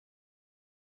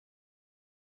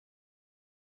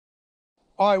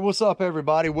All right, what's up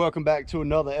everybody? Welcome back to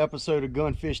another episode of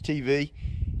Gunfish TV.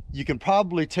 You can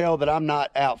probably tell that I'm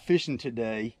not out fishing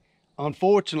today.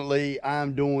 Unfortunately,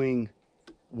 I'm doing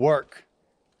work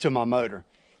to my motor.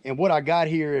 And what I got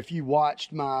here, if you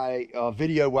watched my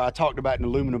video where I talked about an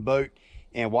aluminum boat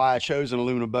and why I chose an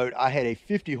aluminum boat, I had a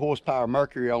 50 horsepower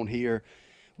Mercury on here.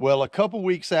 Well, a couple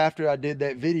weeks after I did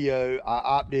that video, I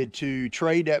opted to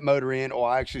trade that motor in, or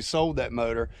I actually sold that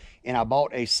motor, and I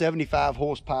bought a 75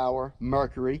 horsepower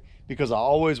Mercury because I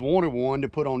always wanted one to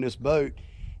put on this boat.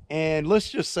 And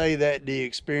let's just say that the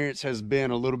experience has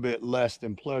been a little bit less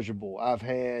than pleasurable. I've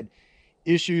had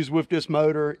issues with this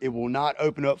motor. It will not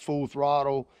open up full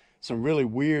throttle. Some really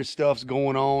weird stuff's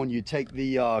going on. You take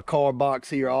the carb box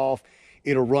here off,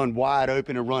 it'll run wide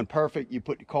open and run perfect. You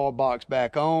put the carb box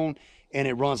back on and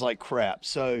it runs like crap.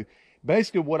 So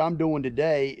basically what I'm doing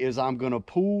today is I'm going to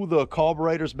pull the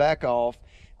carburetors back off.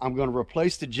 I'm going to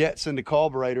replace the jets in the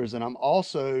carburetors, and I'm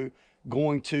also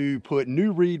going to put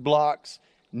new reed blocks,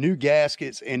 new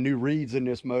gaskets, and new reeds in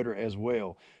this motor as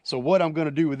well. So what I'm going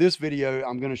to do with this video,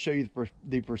 I'm going to show you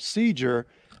the procedure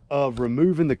of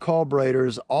removing the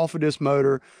carburetors off of this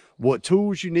motor, what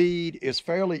tools you need. It's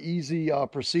fairly easy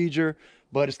procedure,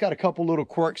 but it's got a couple little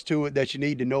quirks to it that you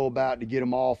need to know about to get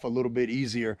them off a little bit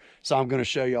easier. So I'm going to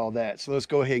show you all that. So let's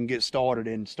go ahead and get started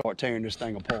and start tearing this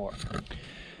thing apart.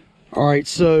 All right,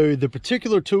 so the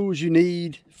particular tools you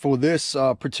need for this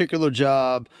particular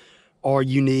job are: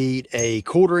 you need a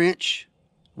 1/4 inch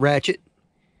ratchet,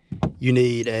 you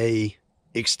need a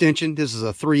extension. This is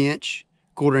a 3-inch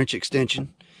 1/4 inch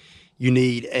extension. You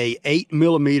need a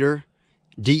 8mm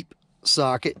deep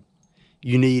socket.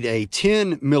 You need a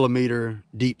 10mm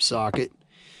deep socket.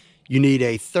 You need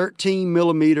a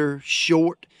 13mm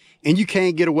short, and you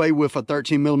can get away with a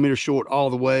 13mm short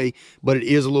all the way, but it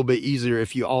is a little bit easier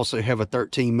if you also have a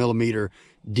 13mm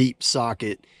deep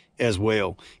socket as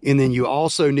well. And then you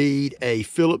also need a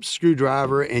Phillips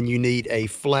screwdriver, and you need a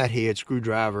flathead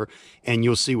screwdriver, and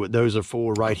you'll see what those are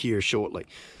for right here shortly.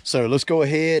 So let's go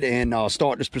ahead and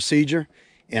start this procedure,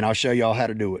 and I'll show y'all how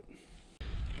to do it.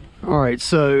 All right,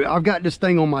 so I've got this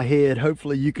thing on my head.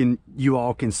 Hopefully you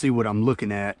all can see what I'm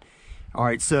looking at. All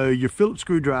right, so your Phillips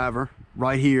screwdriver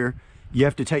right here, you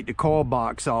have to take the carb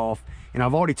box off, and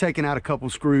I've already taken out a couple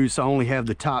screws, so I only have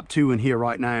the top 2 in here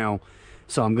right now.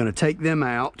 So I'm going to take them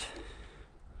out.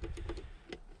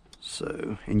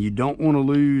 So, and you don't want to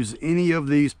lose any of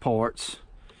these parts.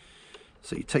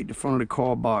 So you take the front of the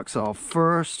carb box off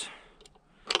first.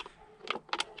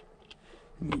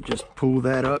 You just pull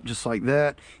that up just like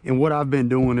that. And what I've been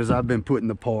doing is I've been putting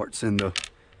the parts in the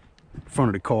front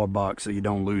of the carb box so you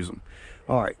don't lose them.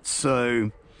 All right,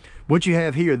 so what you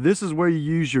have here, this is where you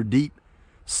use your deep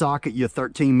socket, your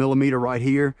 13mm right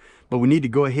here. But we need to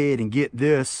go ahead and get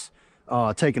this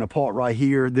taken apart right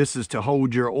here. This is to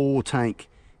hold your oil tank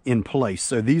in place.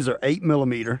 So these are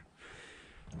 8mm.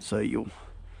 So you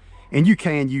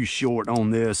can use short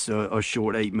on this, a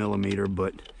short 8mm,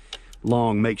 but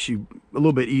long makes you a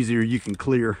little bit easier. You can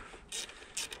clear.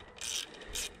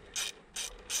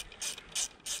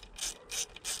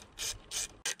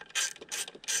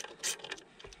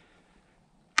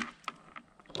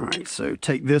 All right, so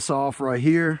take this off right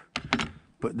here,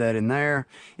 put that in there.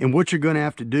 And what you're going to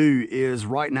have to do is,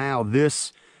 right now,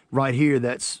 this right here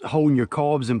that's holding your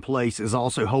carbs in place is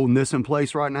also holding this in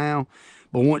place right now.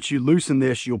 But once you loosen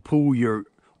this, you'll pull your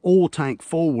oil tank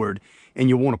forward, and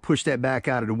you'll want to push that back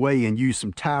out of the way and use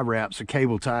some tie wraps or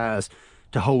cable ties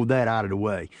to hold that out of the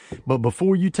way. But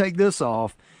before you take this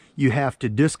off, you have to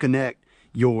disconnect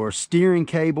your steering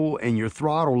cable and your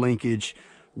throttle linkage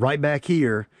right back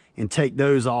here, and take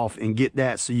those off and get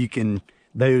that so you can,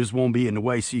 those won't be in the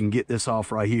way, so you can get this off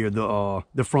right here,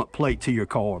 the front plate to your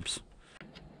carbs.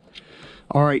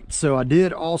 All right, so I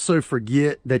did also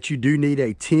forget that you do need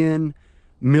a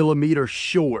 10mm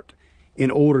short in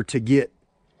order to get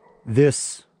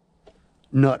this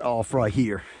nut off right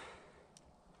here.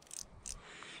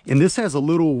 And this has a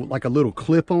little, like a little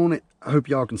clip on it. I hope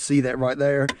y'all can see that right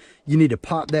there. You need to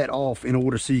pop that off in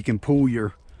order so you can pull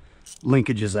your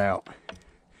linkages out.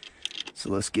 So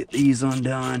let's get these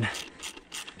undone.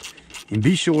 And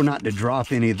be sure not to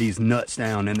drop any of these nuts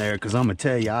down in there, because I'm going to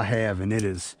tell you, I have, and it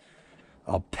is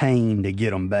a pain to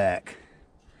get them back.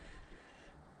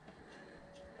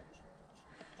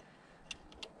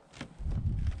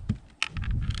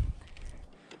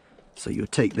 So you'll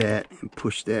take that and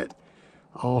push that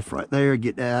off right there,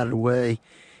 get that out of the way,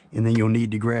 and then you'll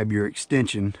need to grab your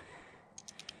extension.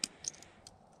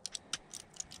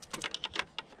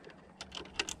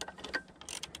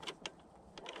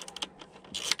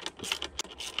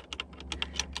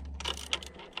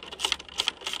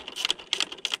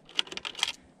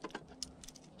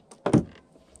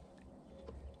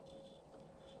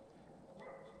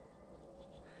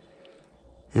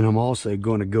 And I'm also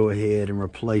going to go ahead and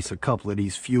replace a couple of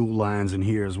these fuel lines in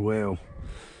here as well.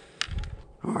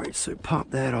 All right, so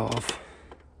pop that off.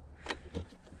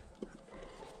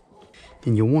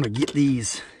 And you want to get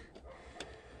these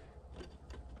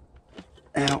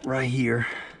out right here,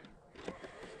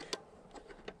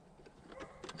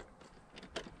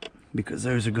 because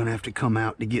those are going to have to come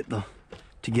out to get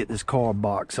this carb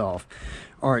box off.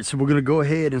 All right, so we're going to go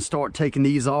ahead and start taking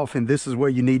these off, and this is where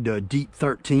you need a deep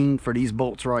 13 for these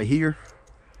bolts right here.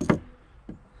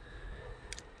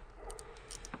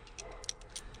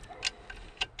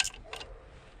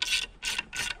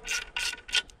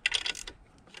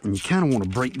 And you kind of want to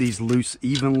break these loose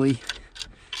evenly.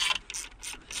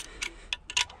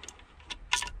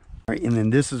 All right, and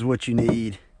then this is what you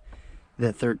need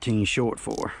that 13 short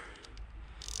for.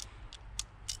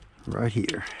 Right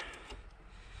here.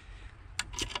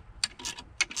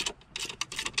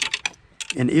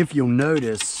 And if you'll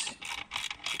notice,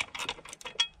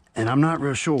 and I'm not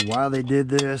real sure why they did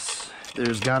this,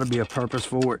 there's got to be a purpose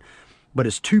for it, but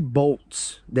it's 2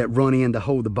 bolts that run in to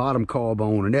hold the bottom carb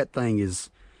on, and that thing is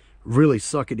really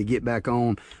sucky to get back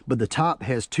on. But the top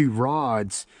has 2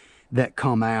 rods that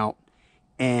come out,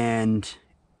 and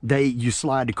you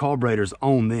slide the carburetors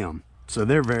on them, so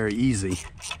they're very easy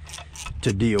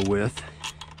to deal with.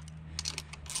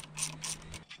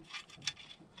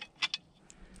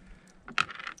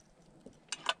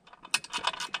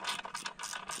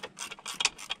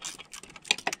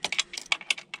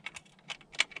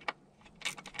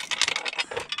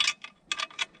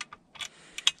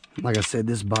 Like I said,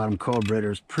 this bottom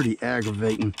carburetor is pretty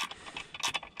aggravating.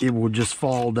 It will just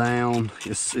fall down.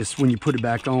 It's when you put it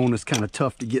back on, it's kind of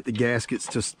tough to get the gaskets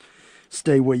to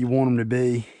stay where you want them to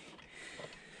be.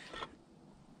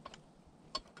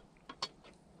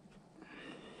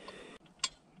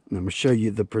 And I'm going to show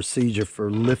you the procedure for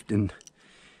lifting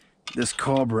this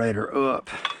carburetor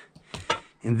up.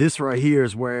 And this right here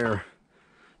is where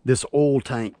this oil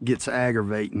tank gets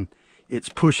aggravating. It's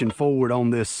pushing forward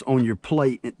on your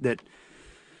plate that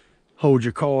holds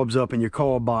your carbs up and your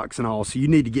carb box and all. So you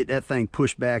need to get that thing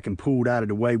pushed back and pulled out of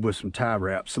the way with some tie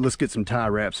wraps. So let's get some tie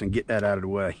wraps and get that out of the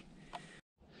way.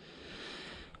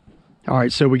 All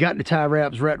right, so we got the tie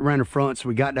wraps right around the front, so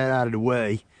we got that out of the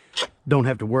way. Don't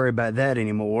have to worry about that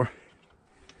anymore.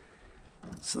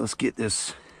 So let's get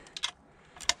this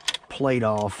plate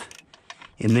off.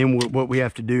 And then what we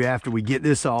have to do after we get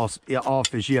this off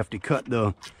is you have to cut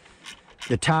the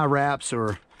tie wraps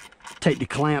or take the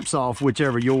clamps off,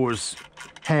 whichever yours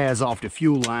has, off the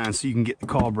fuel line, so you can get the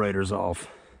carburetors off.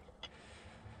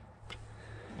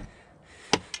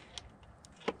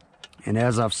 And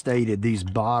as I've stated, these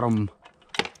bottom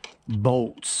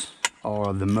bolts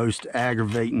are the most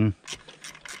aggravating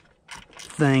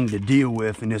thing to deal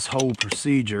with in this whole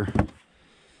procedure.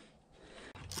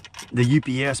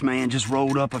 The UPS man just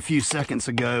rolled up a few seconds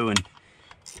ago, and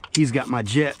he's got my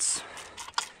jets.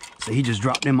 So he just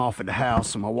dropped them off at the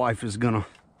house, so my wife is gonna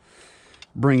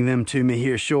bring them to me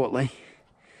here shortly.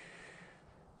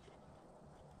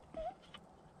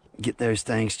 Get those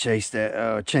things changed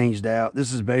out.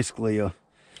 This is basically a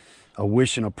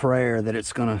wish and a prayer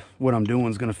that what I'm doing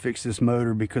is gonna fix this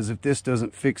motor, because if this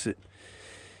doesn't fix it,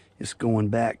 it's going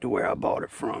back to where I bought it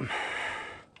from.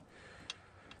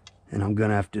 And I'm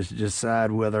gonna have to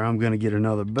decide whether I'm gonna get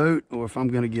another boat or if I'm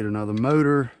gonna get another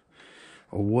motor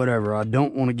or whatever. I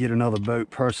don't want to get another boat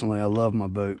personally. I love my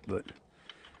boat, but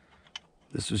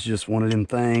this was just one of them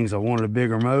things. I wanted a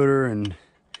bigger motor and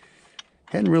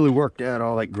hadn't really worked out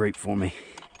all that great for me.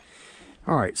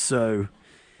 All right, so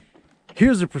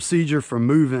here's the procedure for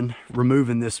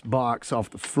removing this box off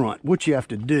the front. What you have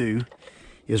to do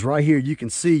is right here, you can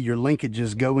see your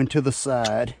linkages go into the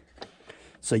side.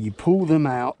 So you pull them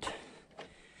out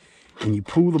and you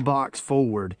pull the box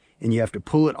forward, and you have to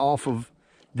pull it off of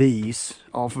these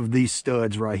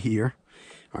studs right here.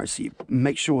 All right, so you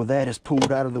make sure that is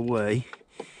pulled out of the way,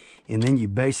 and then you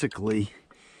basically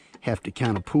have to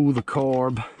kind of pull the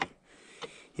carb.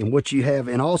 And what you have,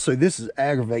 and also this is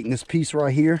aggravating, this piece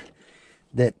right here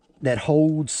that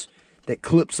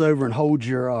clips over and holds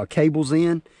your cables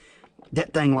in,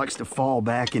 that thing likes to fall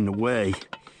back in the way.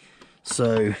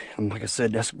 So, like I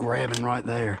said, that's grabbing right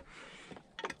there.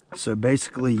 So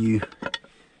basically you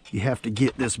have to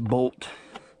get this bolt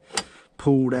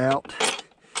pulled out,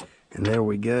 and there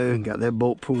we go. Got that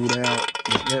bolt pulled out,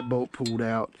 got that bolt pulled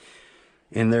out,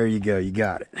 and there you go, you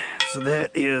got it. So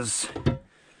that is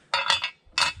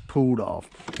pulled off.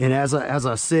 And as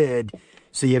I said,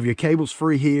 so you have your cables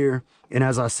free here, and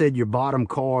as I said, your bottom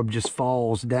carb just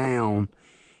falls down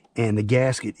and the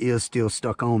gasket is still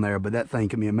stuck on there, but that thing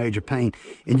can be a major pain.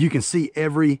 And you can see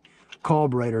every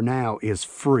carburetor now is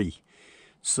free.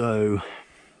 So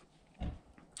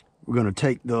we're going to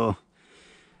take the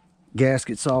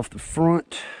gaskets off the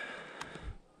front,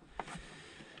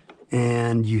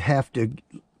 and you have to,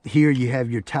 here you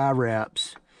have your tie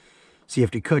wraps. So you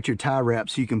have to cut your tie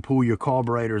wraps so you can pull your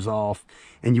carburetors off,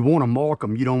 and you want to mark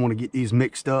them. You don't want to get these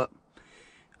mixed up,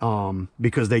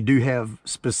 because they do have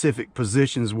specific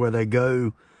positions where they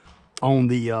go on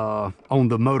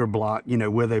the motor block, you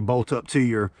know, where they bolt up to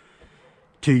your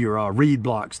reed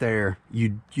blocks there.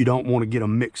 You don't want to get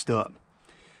them mixed up.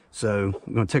 So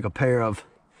I'm going to take a pair of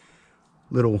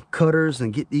little cutters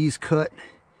and get these cut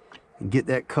and get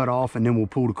that cut off, and then we'll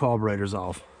pull the carburetors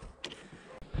off.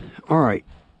 All right,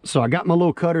 so I got my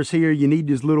little cutters here. You need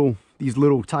these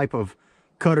little type of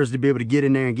cutters to be able to get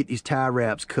in there and get these tie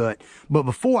wraps cut. But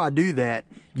before I do that,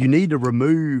 you need to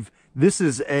remove, this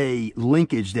is a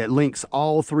linkage that links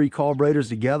all three carburetors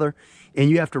together, and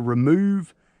you have to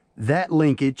remove that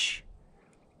linkage.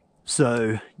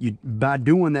 So by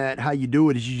doing that, how you do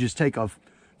it is you just take a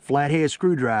flathead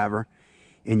screwdriver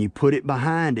and you put it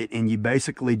behind it, and you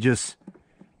basically just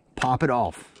pop it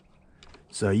off.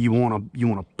 So you want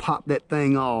to pop that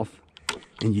thing off,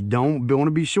 and you want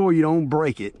to be sure you don't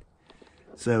break it.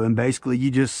 So, and basically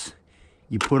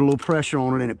you put a little pressure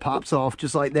on it and it pops off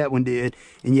just like that one did.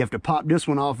 And you have to pop this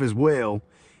one off as well.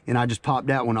 And I just popped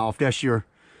that one off. That's your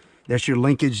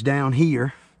linkage down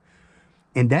here.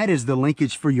 And that is the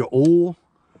linkage for your oil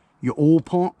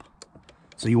pump.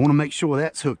 So you want to make sure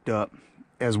that's hooked up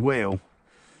as well.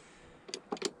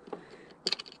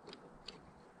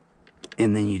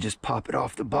 And then you just pop it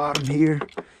off the bottom here.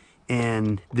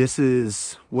 And this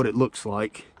is what it looks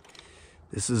like.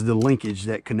 This is the linkage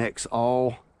that connects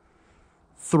all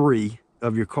three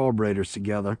of your carburetors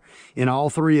together. And all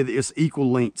three of it's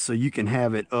equal length, so you can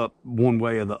have it up one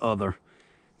way or the other.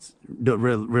 It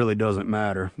really doesn't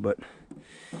matter. But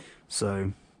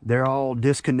so they're all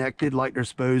disconnected like they're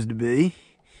supposed to be.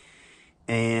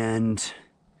 And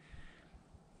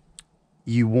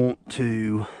you want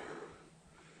to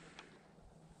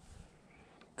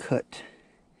cut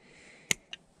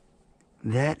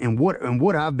that. And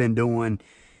what I've been doing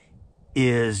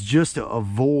is just to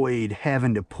avoid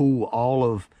having to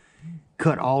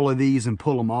cut all of these and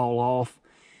pull them all off.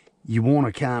 You want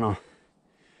to kind of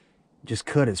just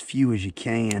cut as few as you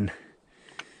can.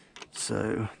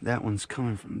 So that one's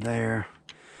coming from there.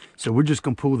 So we're just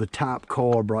gonna pull the top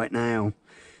carb right now.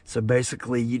 So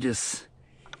basically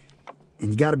and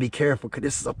you got to be careful because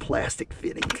this is a plastic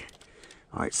fitting.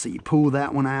 All right, so you pull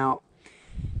that one out,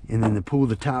 and then to pull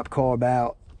the top carb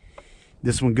out,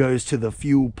 this one goes to the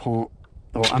fuel pump,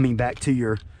 or I mean back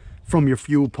to from your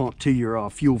fuel pump to your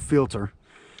fuel filter.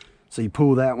 So you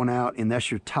pull that one out, and that's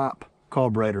your top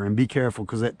carburetor. And be careful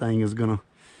because that thing is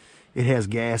it has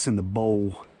gas in the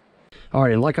bowl. All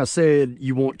right, and like I said,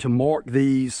 you want to mark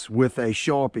these with a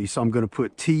Sharpie. So I'm going to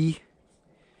put T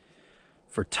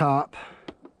for top,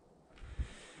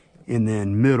 and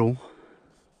then middle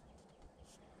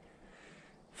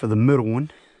for the middle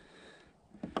one.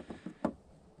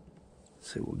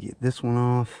 So we'll get this one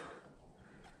off.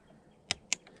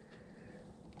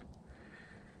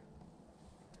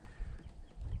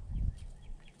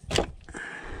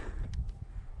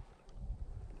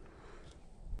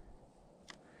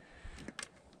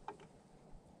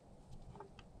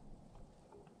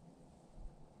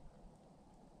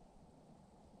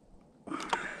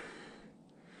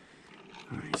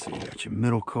 All right, so you got your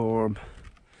middle carb.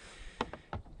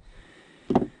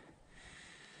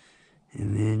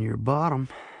 And then your bottom.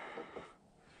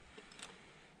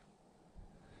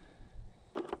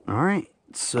 All right,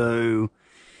 so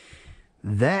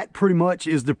that pretty much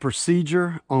is the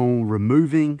procedure on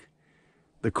removing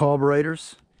the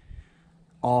carburetors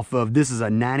off of, this is a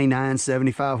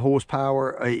 9975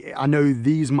 horsepower. I know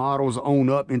these models own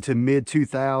up into mid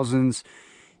 2000s,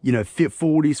 you know,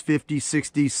 40s, 50s,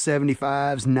 60s,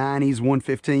 75s, 90s,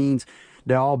 115s.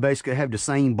 They all basically have the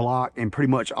same block and pretty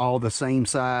much all the same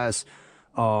size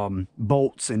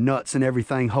bolts and nuts and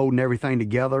everything, holding everything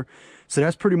together. So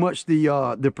that's pretty much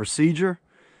the procedure.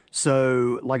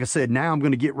 So like I said, now I'm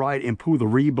going to get right and pull the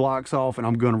reed blocks off, and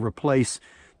I'm going to replace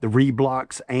the reed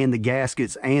blocks and the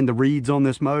gaskets and the reeds on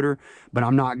this motor, but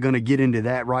I'm not going to get into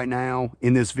that right now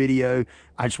in this video.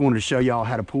 I just wanted to show y'all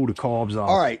how to pull the carbs off.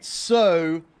 All right,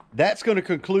 so that's going to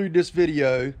conclude this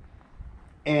video,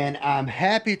 and I'm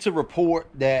happy to report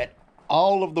that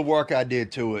all of the work I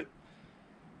did to it,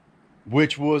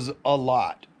 which was a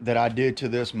lot that I did to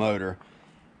this motor.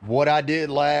 What I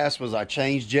did last was I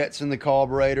changed jets in the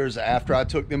carburetors after I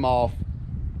took them off,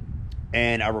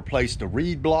 and I replaced the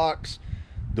reed blocks,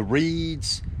 the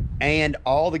reeds, and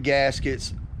all the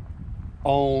gaskets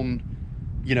on,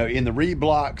 you know, in the reed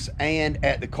blocks and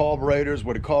at the carburetors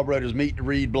where the carburetors meet the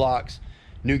reed blocks,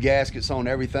 new gaskets on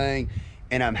everything.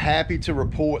 And I'm happy to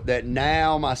report that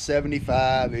now my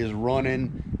 75 is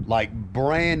running like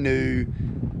brand new,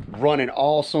 running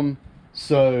awesome.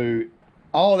 So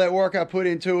all that work I put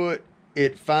into it,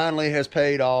 it finally has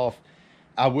paid off.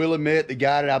 I will admit the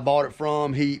guy that I bought it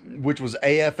from, which was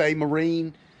AFA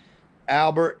Marine,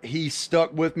 Albert, he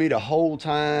stuck with me the whole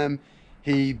time.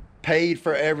 He paid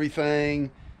for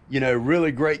everything, you know,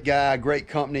 really great guy, great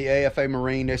company, AFA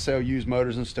Marine. They sell used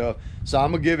motors and stuff. So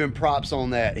I'm gonna give him props on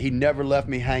that. He never left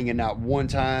me hanging, not one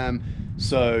time.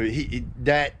 So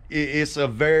it's a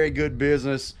very good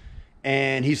business,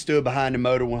 and he stood behind the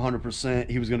motor 100%.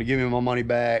 He was gonna give me my money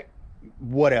back,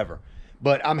 whatever.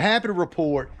 But I'm happy to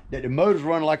report that the motor's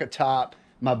running like a top.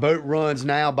 My boat runs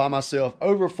now by myself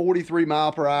over 43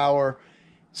 mile per hour.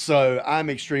 So I'm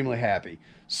extremely happy.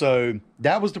 So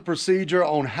that was the procedure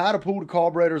on how to pull the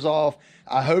carburetors off.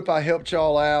 I hope I helped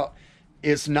y'all out.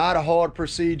 It's not a hard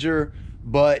procedure,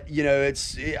 but you know,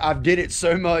 I've did it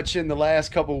so much in the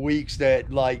last couple of weeks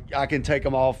that like I can take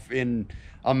them off in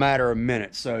a matter of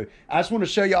minutes. So I just want to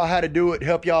show y'all how to do it,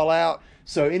 help y'all out.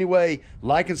 So anyway,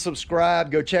 like and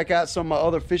subscribe, go check out some of my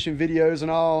other fishing videos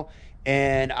and all.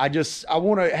 And I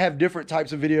want to have different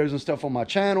types of videos and stuff on my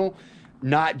channel,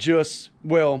 not just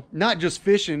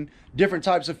fishing, different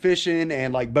types of fishing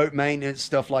and like boat maintenance,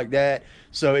 stuff like that.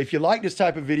 So if you like this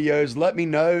type of videos, let me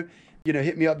know, you know,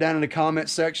 hit me up down in the comment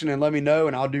section and let me know,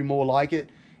 and I'll do more like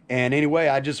it. And anyway,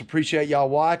 I just appreciate y'all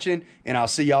watching, and I'll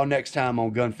see y'all next time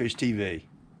on Gunfish TV.